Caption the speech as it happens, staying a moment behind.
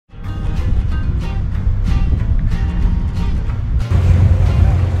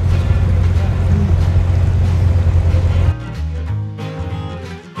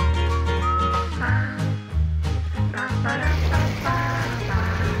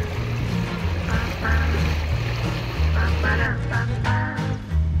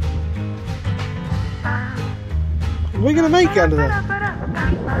What are we going to make out of that?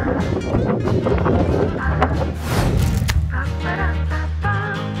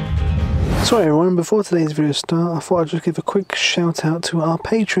 Sorry everyone, before today's video start, I thought I'd just give a quick shout out to our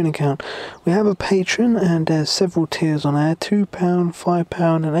Patreon account. We have a Patreon and there's several tiers on there, £2,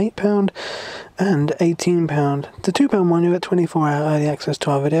 £5 and £8 and £18. The £2 one you get 24-hour early access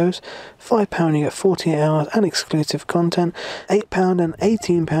to our videos, £5 you get 48 hours and exclusive content, £8 and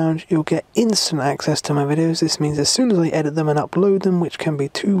 £18 you'll get instant access to my videos. This means as soon as I edit them and upload them, which can be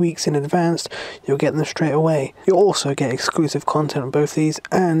 2 weeks in advance, you'll get them straight away. You'll also get exclusive content on both these,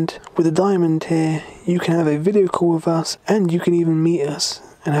 and with the Diamond tier you can have a video call with us and you can even meet us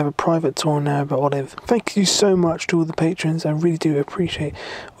and have a private tour in Narrowboat Olive. Thank you so much to all the patrons. I really do appreciate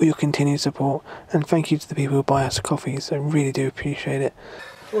all your continued support, and thank you to the people who buy us coffees. I really do appreciate it.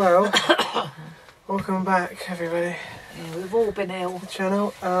 Well, welcome back everybody. Yeah, we've all been ill. The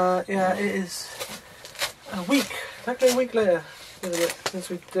channel. Yeah, it is a week, exactly a week later, isn't it,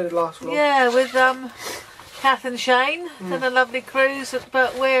 since we did it last vlog. Yeah, with Kath and Shane and a lovely cruise,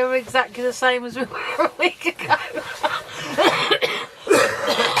 but we're exactly the same as we were a week ago.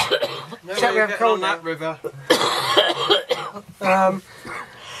 Check we have cold on that river.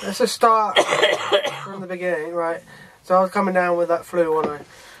 Let's just start from the beginning, right? So I was coming down with that flu, wasn't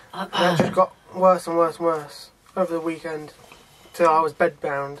I? And it just got worse and worse and worse over the weekend till I was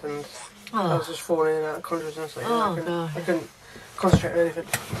bedbound and I was just falling in and out of consciousness. I couldn't concentrate on anything.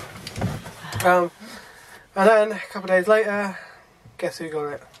 And then a couple of days later, guess who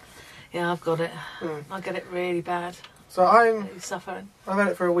got it? Yeah, I've got it. I get it really bad. So I'm suffering. I've had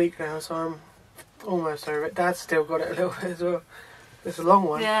it for a week now, so I'm almost over it. Dad's still got it a little bit as well. It's a long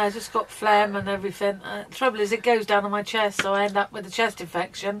one. Yeah, I just got phlegm and everything. Trouble is, it goes down on my chest, so I end up with a chest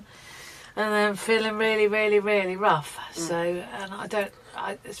infection, and then feeling really, really, really rough. So, and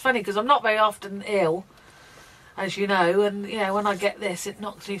it's funny because I'm not very often ill, as you know, and yeah, when I get this, it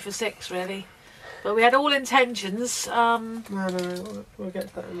knocks me for six, really. But we had all intentions. No, we'll get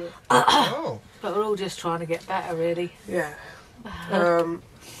to that in a minute. But we're all just trying to get better, really. Yeah. And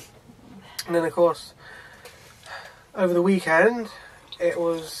then, of course, over the weekend, it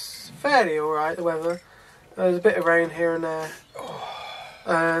was fairly alright, the weather. There was a bit of rain here and there.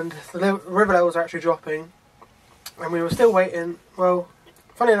 And the river levels are actually dropping. And we were still waiting. Well,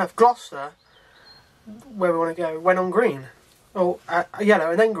 funny enough, Glouster, where we want to go, went on green. Oh,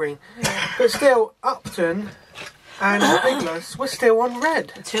 yellow and then green. Yeah. But still, Upton and neadless were still on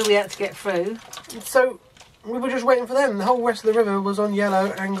red. Until we had to get through. So we were just waiting for them. The whole rest of the river was on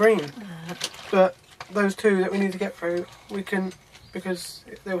yellow and green. But those two that we need to get through, we couldn't because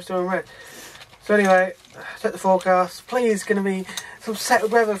they were still on red. So anyway, check the forecast. Please, going to be some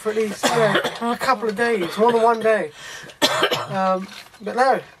settled weather for at least a couple of days, more than one day. But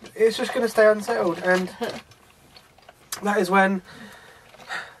no, it's just going to stay unsettled. And that is when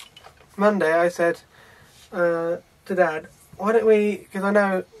Monday I said to Dad, why don't we, because I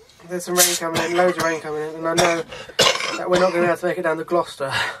know there's some rain coming in, loads of rain coming in, and I know that we're not going to be able to make it down to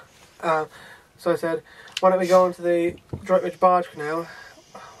Glouster. So I said, why don't we go onto the Droitwich Barge canal.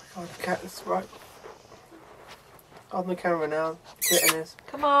 Oh my god, the cat is right on the camera now. Kitten is.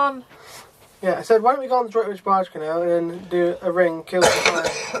 Come on. Yeah, I said, why don't we go on the Droitwich Barge canal and do a ring, kill the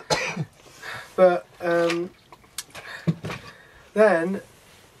fire. But then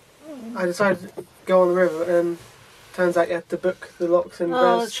I decided to go on the river, and turns out you have to book the locks and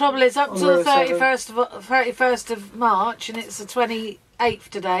the trouble is, up to the 31st of March, and it's the 28th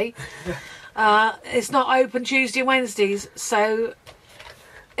today. It's not open Tuesday and Wednesdays, so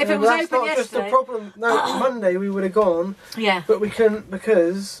if it was open yesterday... That's not just the problem. No, Monday we would have gone, but we couldn't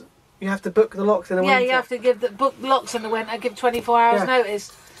because you have to book the locks in the winter. Yeah, you have to book locks in the winter, give 24 hours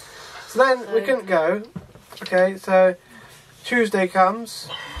notice. So then we couldn't go. Okay, so Tuesday comes,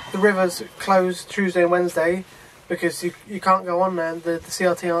 the river's closed Tuesday and Wednesday because you can't go on there, the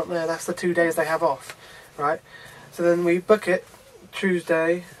CRT aren't there, that's the 2 days they have off, right? So then we book it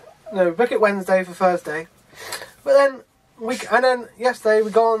book it Wednesday for Thursday, but then yesterday we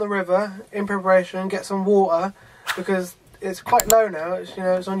go on the river in preparation, get some water because it's quite low now,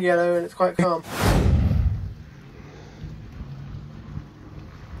 it's on yellow and it's quite calm.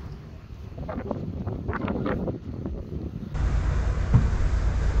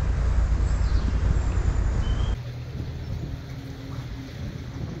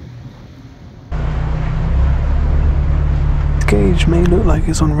 Gauge may look like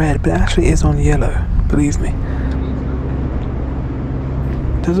it's on red, but it actually is on yellow, believe me.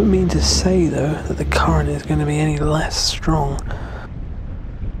 Doesn't mean to say though that the current is going to be any less strong.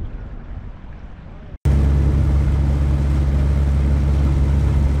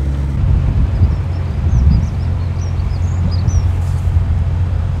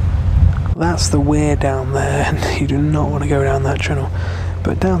 That's the weir down there, and you do not want to go down that channel.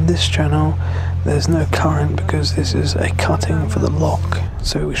 But down this channel, there's no current because this is a cutting for the lock,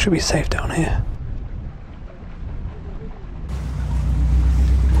 so we should be safe down here.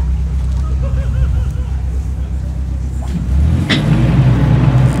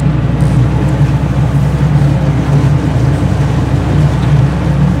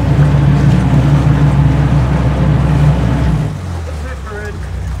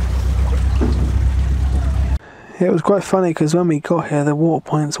 It was quite funny because when we got here the water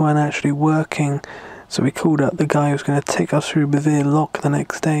points weren't actually working, so we called up the guy who was going to take us through Belive Lock the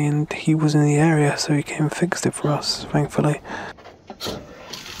next day, and he was in the area, so he came and fixed it for us, thankfully.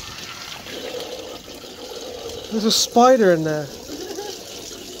 There's a spider in there.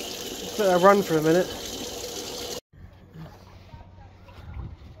 Let that run for a minute.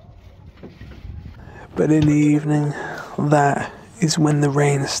 But in the evening, that is when the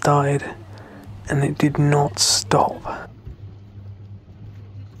rain started. And it did not stop.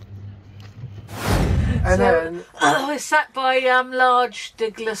 And then I sat by large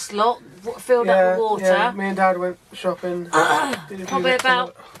Neadless lock, filled up with water. Yeah, me and Dad went shopping. Probably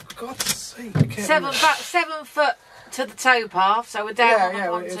about God's sake, 7 foot to the towpath, so we're down.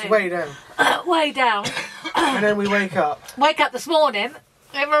 Yeah, it's way down. Way down. And then we wake up. Wake up this morning,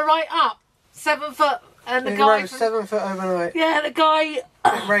 they were right up, 7 foot, and the guy rose 7 foot overnight. Yeah, the guy.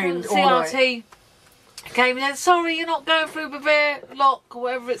 It rained from all CRT night. came in and said, "Sorry, you're not going through Belive Lock or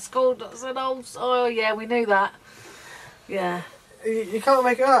whatever it's called." I said, "Oh yeah, we knew that." Yeah. You can't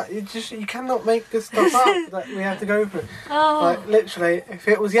make it up. You cannot make this stuff up that we have to go through. Oh. Like literally, if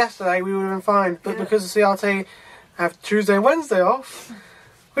it was yesterday, we would have been fine. But because the CRT have Tuesday and Wednesday off,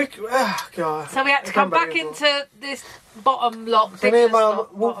 God. So we had to come back into this bottom lock. So me and Mum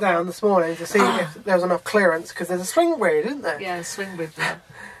walked down this morning to see if there was enough clearance because there's a swing bridge, isn't there? Yeah, swing bridge. Yeah.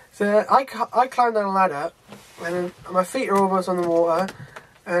 So I climbed down a ladder, and my feet are almost on the water,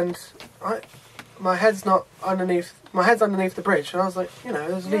 and my head's not underneath. My head's underneath the bridge, and I was like,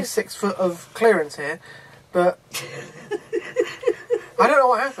 there's at least 6 foot of clearance here, but I don't know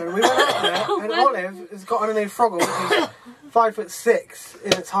what happened. We went out there, and Olive has got underneath Froggle, which is 5'6"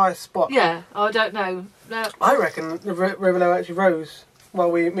 in its highest spot. Yeah, I don't know. No. I reckon the river level actually rose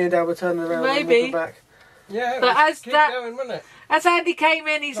while me and Dad were turning around and walking back. Yeah, but as going, wasn't it? As Andy came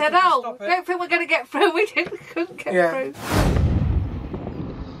in, he said, "Oh, don't think we're going to get through." We couldn't get through.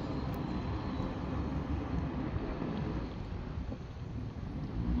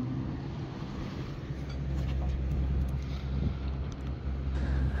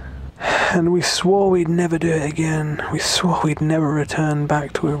 And we swore we'd never do it again. We swore we'd never return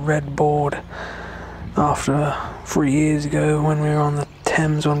back to a red board. After 3 years ago, when we were on the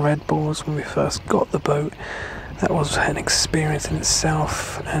Thames on red boards, when we first got the boat, that was an experience in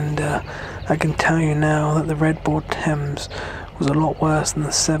itself. And I can tell you now that the red board Thames was a lot worse than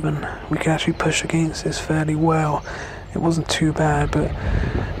the Severn. We could actually push against this fairly well. It wasn't too bad, but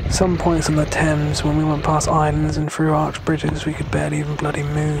some points on the Thames, when we went past islands and through arch bridges, we could barely even bloody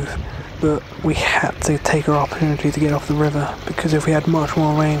move. But we had to take our opportunity to get off the river, because if we had much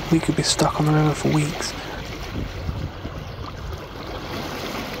more rain, we could be stuck on the river for weeks.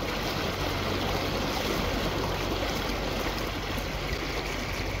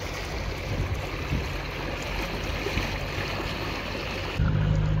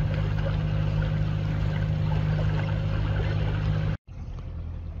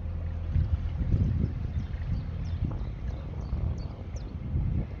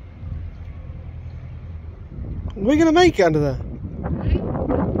 Are we going to make it under there?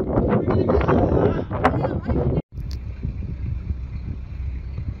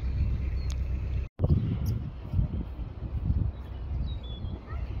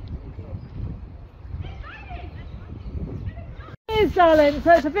 Cheers, darling.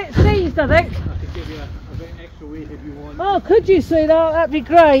 So it's a bit seized, I think. I could give you a bit extra weight if you want. Oh, could you, sweetheart? That'd be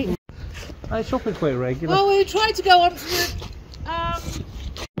great. I shop it quite regular. Well, we tried to go on to the...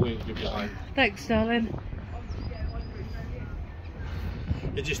 Wait, give you a hand. Thanks, darling.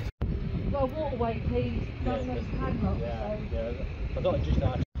 It just... Well, waterway, please. Don't let us padlock, yeah. I thought I'd just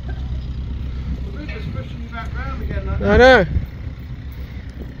ask. The river's pushing you back round again. I know.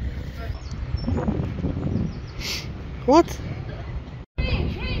 What?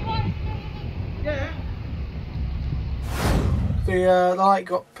 Yeah. The light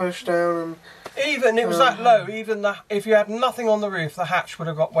got pushed down and... Even it was that low, even if you had nothing on the roof, the hatch would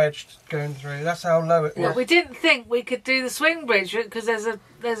have got wedged going through. That's how low it was. Well, we didn't think we could do the swing bridge because there's a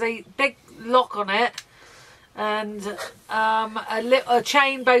big lock on it and a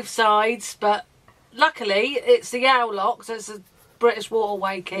chain both sides. But luckily, it's the Owl lock, so it's a British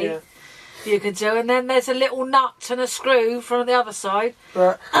waterway key. Yeah. You could do, and then there's a little nut and a screw from the other side.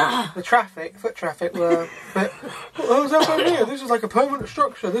 But the foot traffic were a bit, what was happening here? This is like a permanent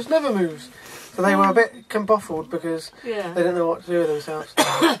structure, this never moves. So they were a bit combuffled because they didn't know what to do with themselves.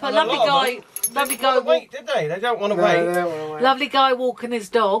 But lovely guy wait, did they? They don't want to wait. They don't want to wait. Lovely guy walking his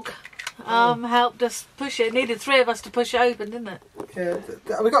dog helped us push it. It needed 3 of us to push it open, didn't it? Yeah,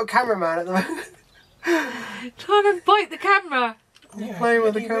 we got a cameraman at the moment. Trying to bite the camera. Playing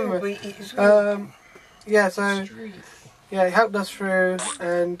with the camera. He helped us through,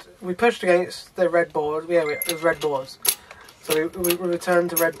 and we pushed against the red board. Yeah, it was red boards. So we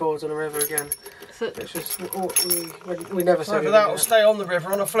returned to red boards on the river again. It's just we never said that will stay on the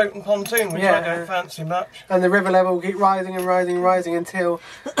river on a floating pontoon, which I don't fancy much. And the river level will keep rising and rising and rising until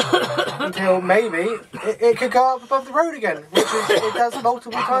maybe it could go up above the road again, which it does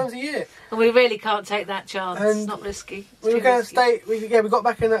multiple times a year. And we really can't take that chance. And it's not risky. We were going to stay. We got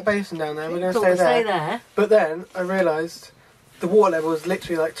back in that basin down there. We're going to stay there. But then I realised the water level was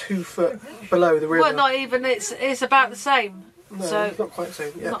literally like 2 foot below the river. Well, not even. It's about the same. No, so it's not quite the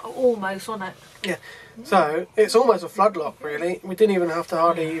same. Yeah. Almost, wasn't it? Yeah. So it's almost a floodlock, really. We didn't even have to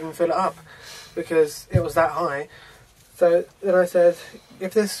hardly even fill it up because it was that high. So then I said,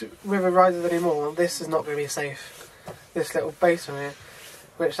 if this river rises anymore, this is not going to be safe. This little basin here,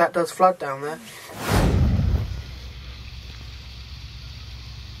 which that does flood down there.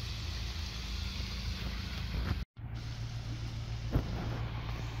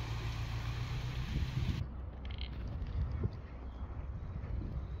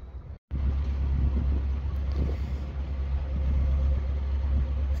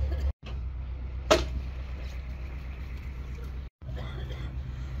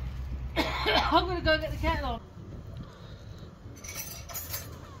 I'm going to go get the kettle on.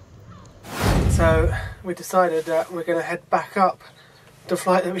 So we decided that we're going to head back up the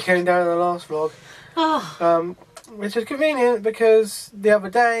flight that we came down in the last vlog. Which is convenient because the other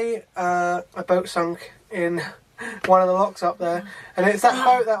day a boat sunk in one of the locks up there, and it's that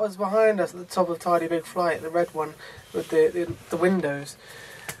boat that was behind us at the top of Tidy Big Flight, the red one with the windows.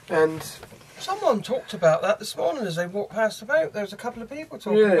 And someone talked about that this morning as they walked past the boat. There was a couple of people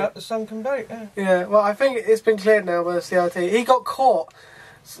talking about the sunken boat. Yeah, well, I think it's been cleared now by the CRT. He got caught.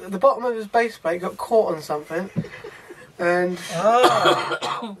 The bottom of his base plate got caught on something, and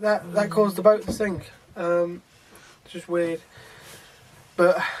that caused the boat to sink. It's just weird.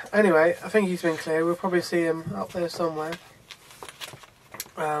 But anyway, I think he's been cleared. We'll probably see him up there somewhere.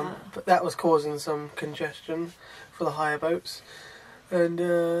 But that was causing some congestion for the hire boats. And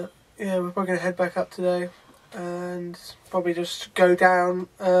yeah, we're probably going to head back up today and probably just go down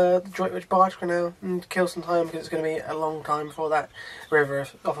the Droitwich Barge canal and kill some time because it's going to be a long time before that river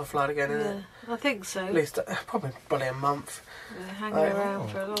off a flood again, isn't it? I think so. At least probably a month. Yeah, hanging around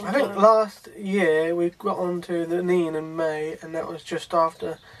for a long time. I think last year we got onto the Neen in May, and that was just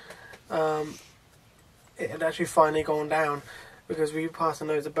after it had actually finally gone down. Because we passed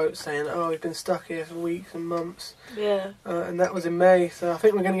loads of boats saying, "Oh, we've been stuck here for weeks and months." Yeah. And that was in May, so I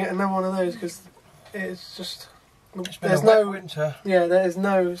think we're going to get another one of those because it's just there's no winter. Yeah, there is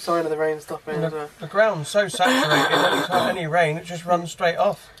no sign of the rain stopping. The ground's so saturated. Anytime any rain, it just runs straight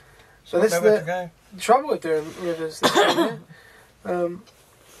off. So this is the trouble with doing rivers this time. And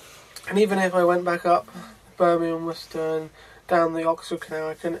even if I went back up Birmingham, Worcester, and down the Oxford Canal,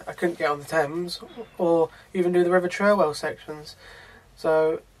 I couldn't get on the Thames or even do the River Trailwell sections.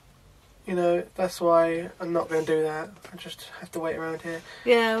 So, you know, that's why I'm not going to do that. I just have to wait around here.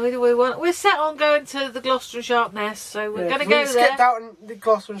 Yeah, we're set on going to the Glouster and Sharpness, so we're going to go there. We skipped out on the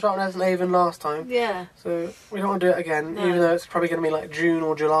Glouster and Sharpness and Avon last time. Yeah. So we don't want to do it again, even though it's probably going to be like June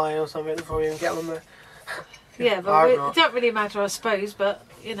or July or something before we even get on there. Yeah, but it don't really matter, I suppose, but,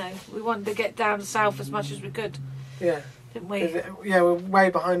 you know, we wanted to get down south as much as we could. Yeah. Didn't we? Yeah, we're way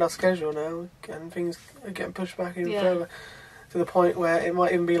behind our schedule now, and things are getting pushed back even further to the point where it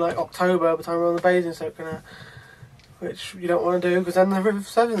might even be like October by the time we're on the Basingstoke Canal, which you don't want to do because then the River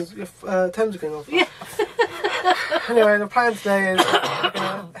Severn's Thames are going off. Yeah. Anyway, the plan today is we're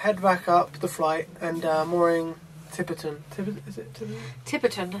going to head back up the flight and mooring Tipperton. Is it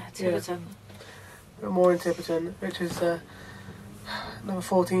Tipperton? Tipperton. Yeah. Mooring Tipperton, which is number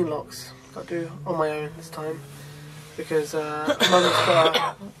 14 locks. Got to do on my own this time. Because Mum's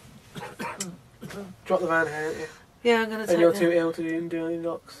got to drop the van here, haven't you? Yeah, I'm going to take and you're too ill to do any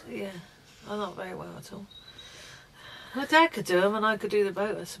locks. Yeah, I'm not very well at all. My dad could do them and I could do the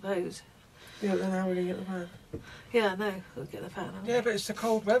boat, I suppose. Yeah, but then how are we going to get the van? Yeah, I know. We'll get the van. Yeah, but it's the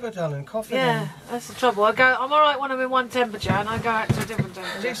cold weather, darling. Coffee. Yeah, that's the trouble. I'm alright when I'm in one temperature and I go out to a different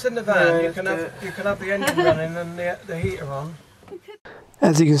temperature. At least in the van, you can have the engine running and the heater on.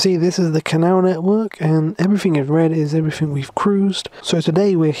 As you can see, this is the canal network, and everything in red is everything we've cruised. So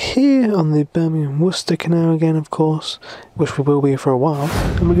today we're here on the Birmingham-Worcester canal again, of course, which we will be for a while.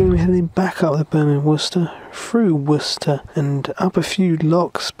 And we're going to be heading back up the Birmingham-Worcester, through Worcester, and up a few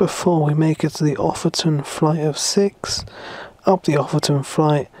locks before we make it to the Offerton flight of 6, up the Offerton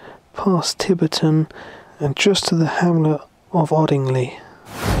flight, past Tiverton, and just to the hamlet of Oddingly.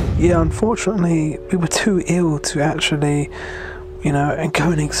 Yeah, unfortunately, we were too ill to actually, you know, and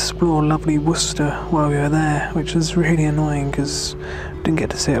go and explore lovely Worcester while we were there, which is really annoying because we didn't get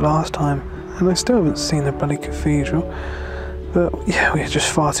to see it last time. And I still haven't seen the bloody cathedral. But yeah, we were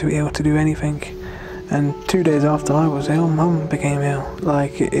just far too ill to do anything. And 2 days after I was ill, Mum became ill.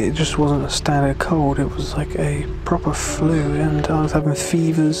 Like, it just wasn't a standard cold, it was like a proper flu, and I was having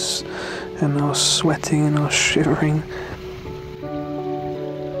fevers, and I was sweating, and I was shivering.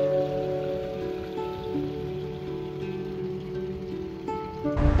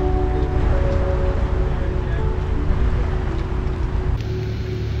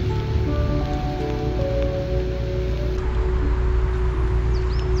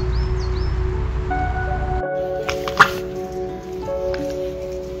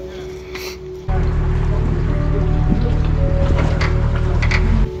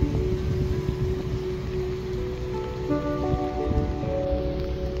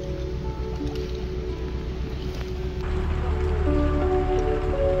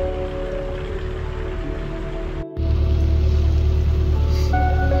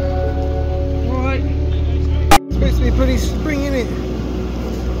 Pretty spring in it.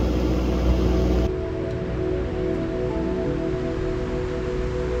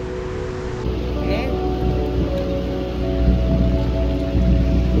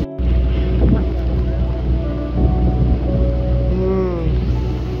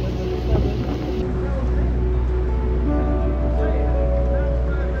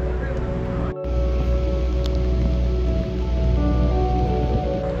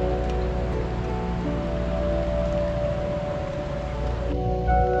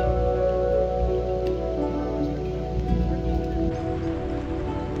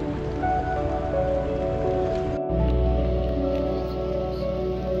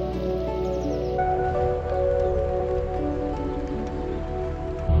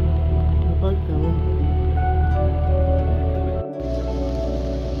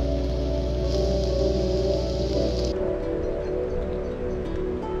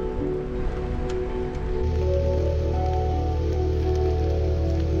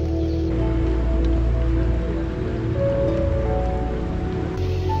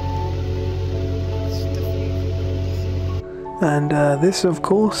 And this, of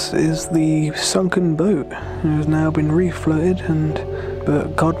course, is the sunken boat. It has now been refloated,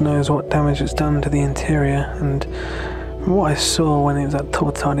 but God knows what damage it's done to the interior. And from what I saw when it was at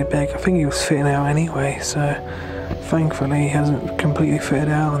top tiny big, I think he was fitting out anyway. So thankfully, he hasn't completely fitted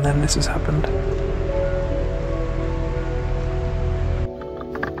out, and then this has happened.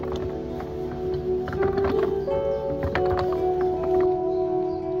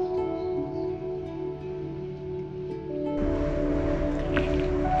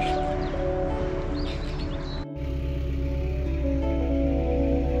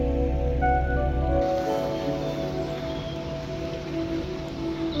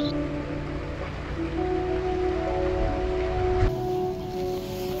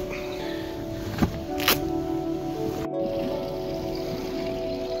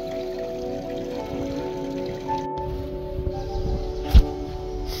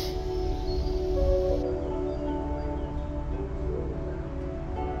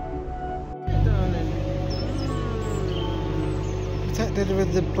 Protected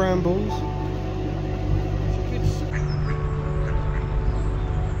with the brambles.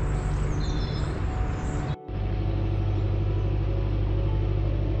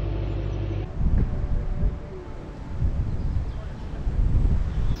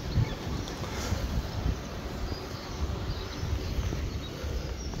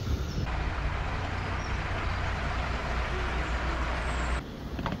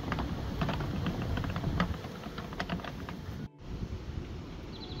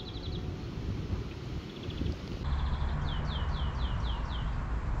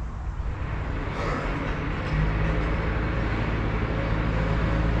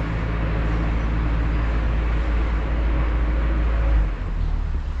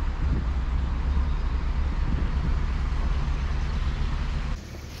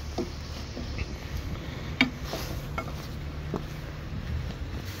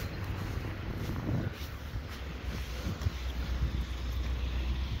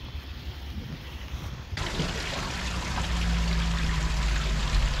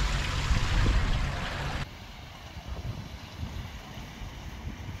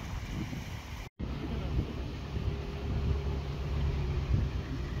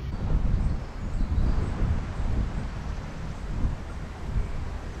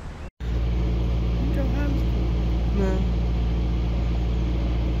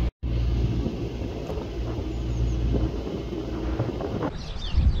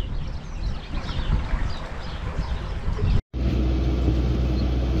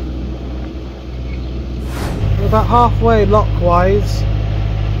 about halfway lock-wise.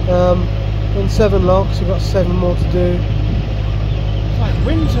 Done 7 locks, we've got 7 more to do. It's like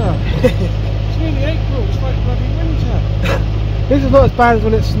winter. It's nearly April, it's like bloody winter. This is not as bad as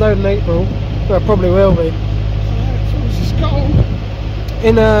when it snowed in April. Well, it probably will be. It's cold.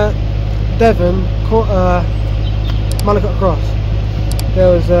 In Devon, Mullicott Cross,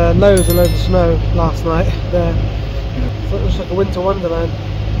 there was loads and loads of snow last night there. So it was like a winter wonderland.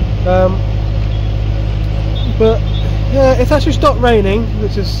 But yeah, it's actually stopped raining,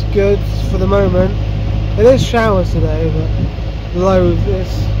 which is good for the moment. It is showers today, but loads.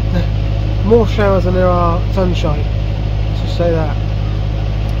 It's more showers than there are sunshine. Let's just say that.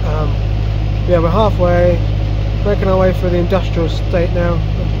 Yeah, we're halfway, making our way through the industrial estate now,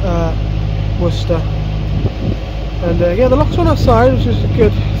 Worcester. And yeah, the lock's on our side, which is a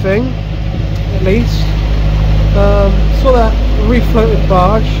good thing, at least. Saw that refloated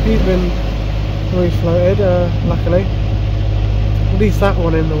barge. He's been refloated, luckily. At least that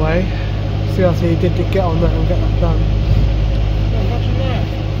one in the way. CRT did get on that and get that done. Imagine that.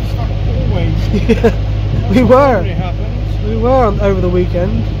 It's like always. Yeah, we were over the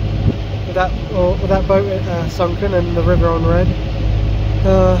weekend with that boat sunken and the river on red.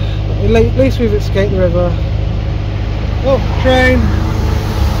 At least we've escaped the river. Oh, train!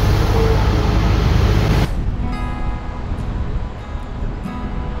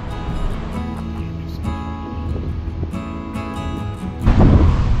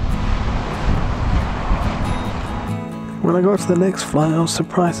 When I got to the next flight, I was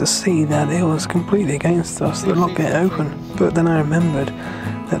surprised to see that it was completely against us, the lock getting open. But then I remembered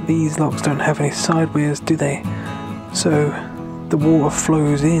that these locks don't have any side weirs, do they? So the water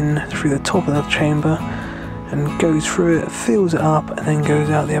flows in through the top of the chamber and goes through it, fills it up, and then goes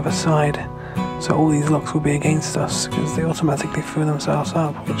out the other side. So all these locks will be against us because they automatically fill themselves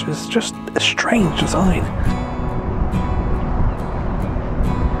up, which is just a strange design.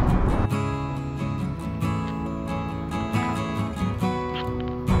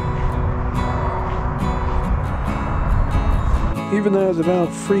 Even though it was about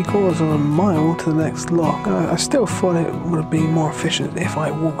 3/4 of a mile to the next lock, I still thought it would be more efficient if I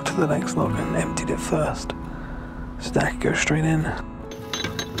walked to the next lock and emptied it first, so that I could go straight in.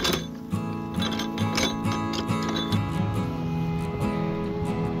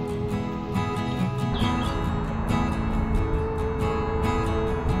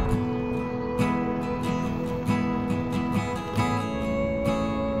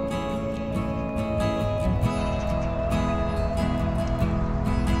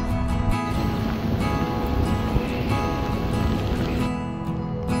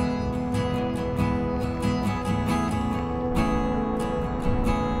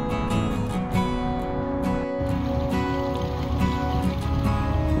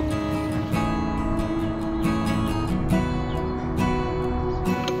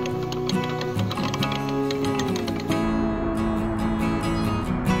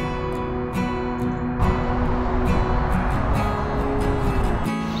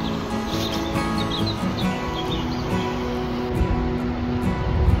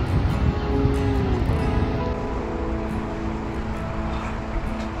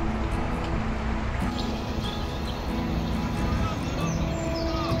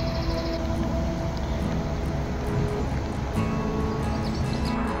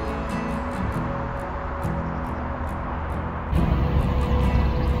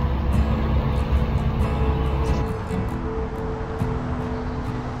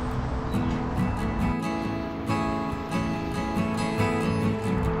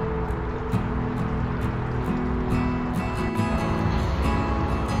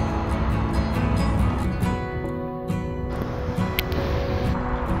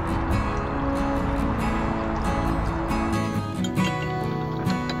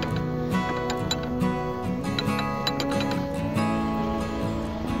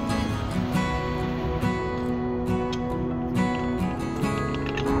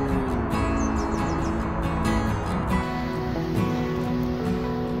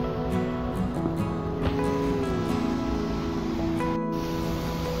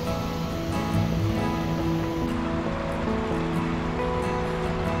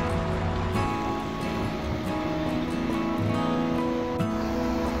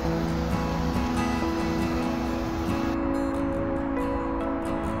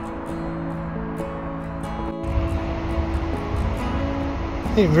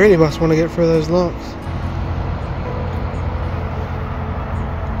 You really must want to get through those locks.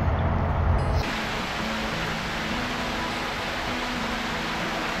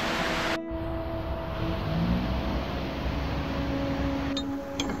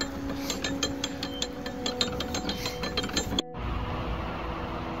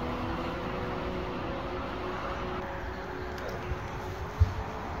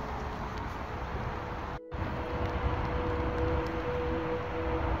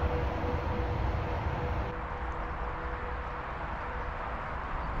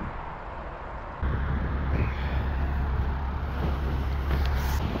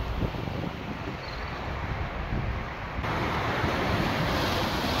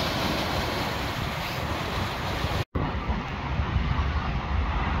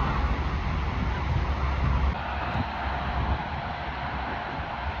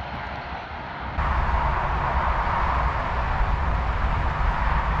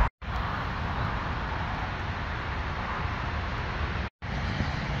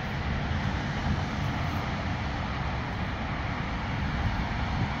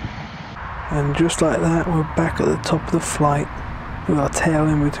 And just like that, we're back at the top of the flight with our tail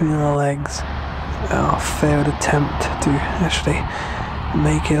in between our legs. Our failed attempt to actually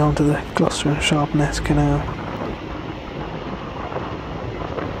make it onto the Glouster and Sharpness Canal.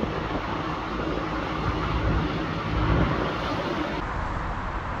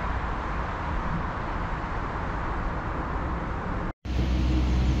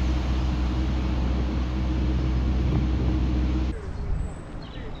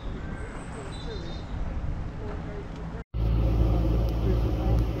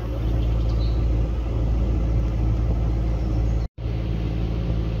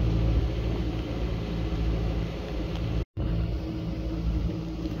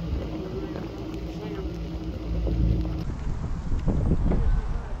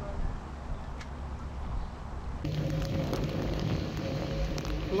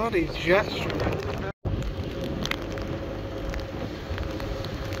 Bloody jet stream.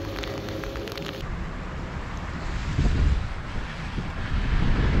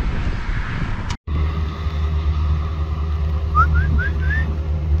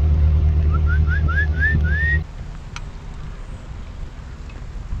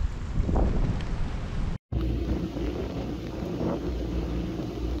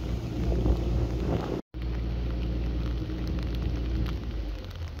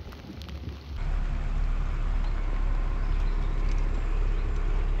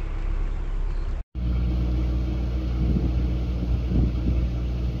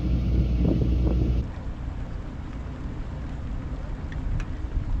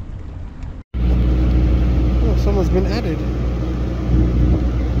 Someone's been added.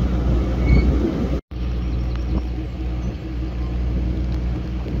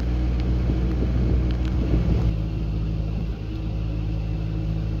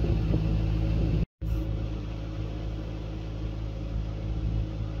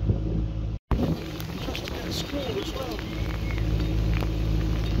 Just to get a squall as well.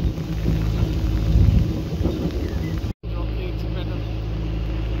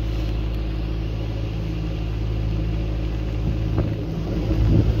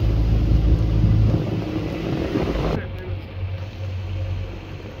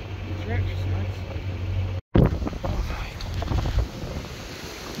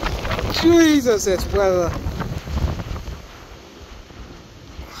 Jesus, it's weather.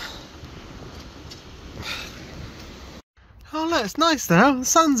 Oh look, it's nice now, the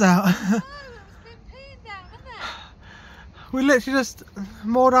sun's out. Oh, it's been peeing down, hasn't it? We literally just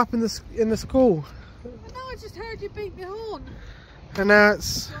moored up in the school. I know, I just heard you beat the horn. And now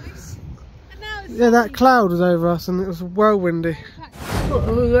it's... Joyce. And now it's Yeah, that cloud was over us and it was whirlwindy.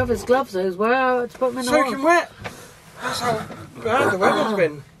 whoever's gloves those were, to put them in the Soaking wash. wet. That's how bad the weather's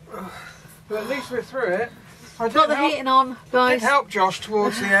been. But at least we're through it. I Got the heating on, guys. Did help Josh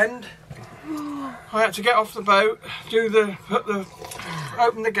towards the end. I had to get off the boat,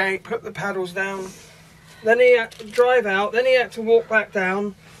 open the gate, put the paddles down. Then he had to drive out. Then he had to walk back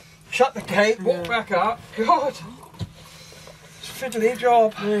down, shut the gate, walk back up. God, it's a fiddly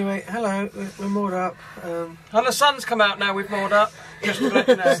job. Anyway, hello, we're moored up. And the sun's come out now. We've moored up. Just to let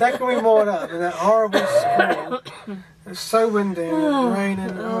you know. The second we moored up in that horrible squall, it's so windy and it's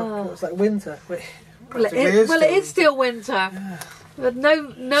raining. Oh, God, it's like winter. Well, it is still winter. Yeah. But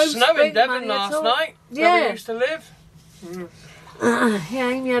no Snow spring in Devon money at last all. night. Yeah. Where we used to live. Yeah,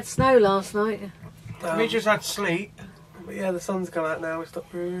 Amy had snow last night. We just had sleet. But yeah, the sun's come out now. We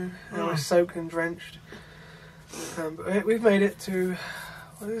stopped and we're soaked and drenched. But we've made it to,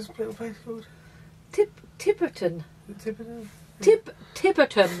 what is this little place called? Tipperton. Tipperton?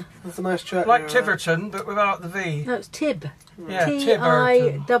 Tipperton. That's a nice church. Like Tiverton, but without the V. No, it's Tib. Yeah,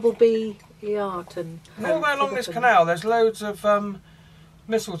 Tiverton. T-I-B-B-E-R-ton. And all the way along this canal, there's loads of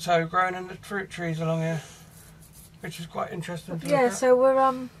mistletoe growing in the fruit trees along here, which is quite interesting to look Yeah, at.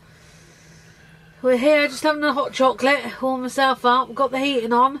 so we're here just having a hot chocolate, warm myself up, got the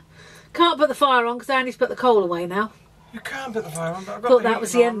heating on. Can't put the fire on because Andy's put the coal away now. You can put the fire on, but I've got Thought the that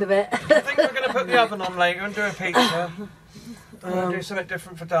was the heating end on. of it. I think we're going to put the oven on later and do a pizza. And do something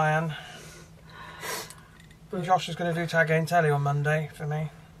different for Diane. Josh is going to do tag and telly on Monday for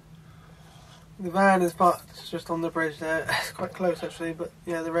me. The van is parked just on the bridge there. It's quite close actually, but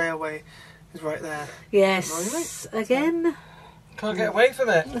yeah, the railway is right there. Yes, again. Can't get away from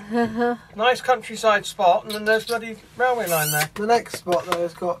it. Nice countryside spot, and then there's bloody railway line there. The next spot though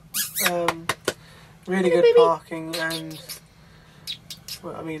has got really good parking and,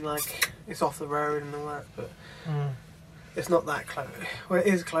 well, I mean, like, it's off the road and all that, but it's not that close. Well, it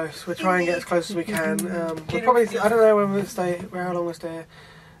is close. We'll try and get as close as we can. We'll probably, I don't know when we'll stay, how long we'll stay.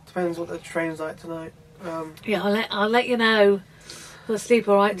 Depends what the train's like tonight. Yeah, I'll let you know. I'll sleep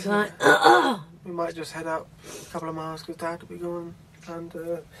all right tonight. We might just head out a couple of miles because Dad will be going, and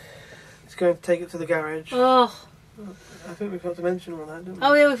he's going to take it to the garage. Oh. I think we forgot to mention all that, didn't we?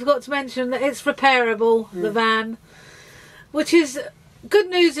 Oh yeah, we forgot to mention that it's repairable, the van, which is good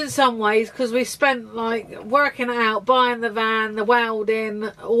news in some ways because we spent like working it out, buying the van, the welding,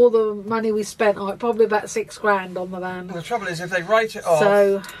 all the money we spent on it, probably about £6,000 on the van. Well, the trouble is, if they write it off,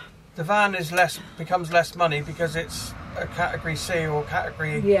 So the van is becomes less money because it's a category C or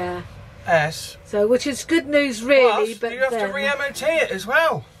category yeah, S. so which is good news really. Plus, but you have to re-MOT it as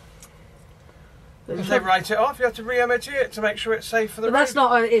well. If they write it off, you have to re-MOT it to make sure it's safe for the But road. that's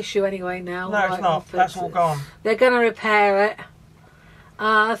not an issue anyway now. No, it's not. That's all gone. They're going to repair it.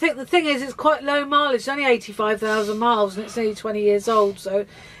 I think the thing is, it's quite low mileage. It's only 85,000 miles, and it's only 20 years old, so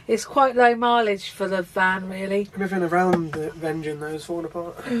it's quite low mileage for the van, really. Everything around the engine though is falling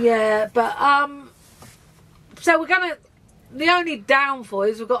apart. Yeah, but so we're gonna. The only downfall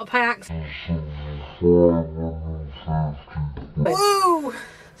is we've got to pay accident. Woo!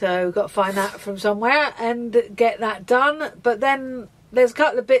 So we've got to find that from somewhere and get that done. But then there's a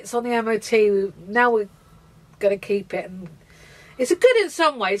couple of bits on the MOT. Now we're going to keep it, and it's good in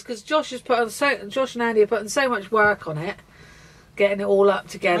some ways because Josh and Andy are putting so much work on it, getting it all up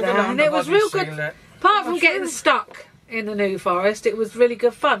together, and it was real good. Apart from getting stuck in the New Forest, it was really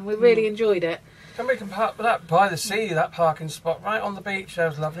good fun. We really enjoyed it. And we can park that by the sea, that parking spot right on the beach. That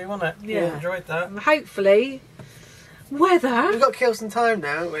was lovely, wasn't it? Yeah. Enjoyed that. And hopefully, weather. We've got to kill some time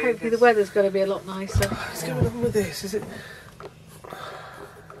now. Hopefully the weather's going to be a lot nicer. What's going on with this? Is it?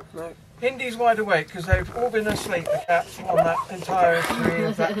 No. Indy's wide awake because they've all been asleep, the cats, on that entire history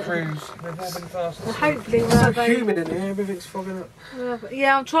of that cruise. They've all been fast asleep. Hopefully It's so humid in here, everything's fogging up.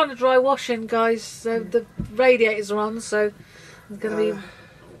 Yeah, I'm trying to dry wash in, guys. So the radiators are on, so I'm going to be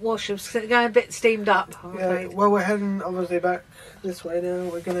wash them. It's going a bit steamed up, I'm afraid. Well, we're heading obviously back this way now.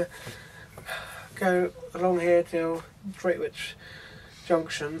 We're going to go along here till Droitwich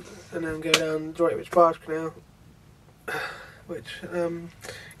Junction and then go down Droitwich Barge Canal, which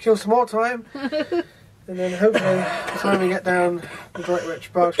kills some more time. And then hopefully by the time we get down the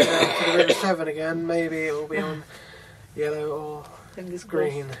Droitwich Barge Canal to the River Severn again, maybe it will be on yellow or Fingers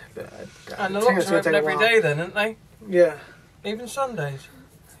green. crossed. But And the locks are open every day then, aren't they? Yeah. Even Sundays.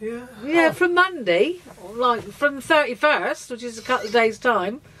 Yeah. Yeah, from Monday, like from 31st, which is a couple of days'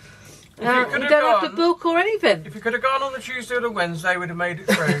 time. You don't have to book or anything. If you could have gone on the Tuesday or the Wednesday, we'd have made it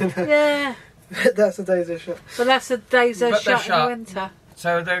through. Yeah. That's the days they're shut. But that's the days they're But they're shut in the winter.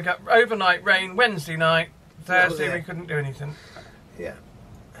 So they got overnight rain Wednesday night. Thursday it. we couldn't do anything. Yeah.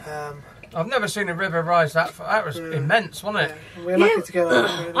 I've never seen a river rise that far. That was immense, wasn't it? Yeah. We're lucky to get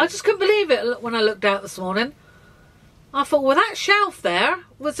out. I just couldn't believe it when I looked out this morning. I thought, well, that shelf there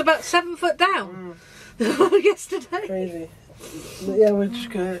was about 7 foot down yesterday. Crazy. But yeah, we're just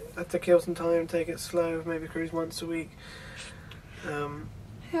going to have to kill some time, take it slow, maybe cruise once a week. Yeah,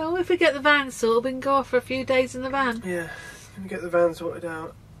 well, if we get the van sorted, we can go off for a few days in the van. Yeah, and get the van sorted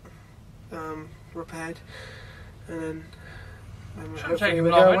out, repaired, and then Shouldn't take hopefully him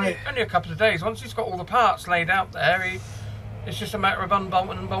we long. go Only, away. only a couple of days. Once he's got all the parts laid out there, it's just a matter of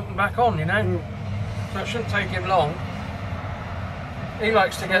unbolting and bolting back on, you know. So it shouldn't take him long. He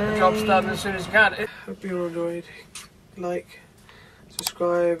likes to get the jobs done as soon as he can. Hope you all enjoyed. Like,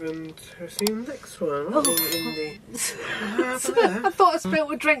 subscribe, and see you next one. Indy. I thought I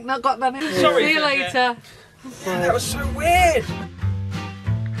spilled a drink and I got that in. Sorry, See you Ginger. later. That was so weird.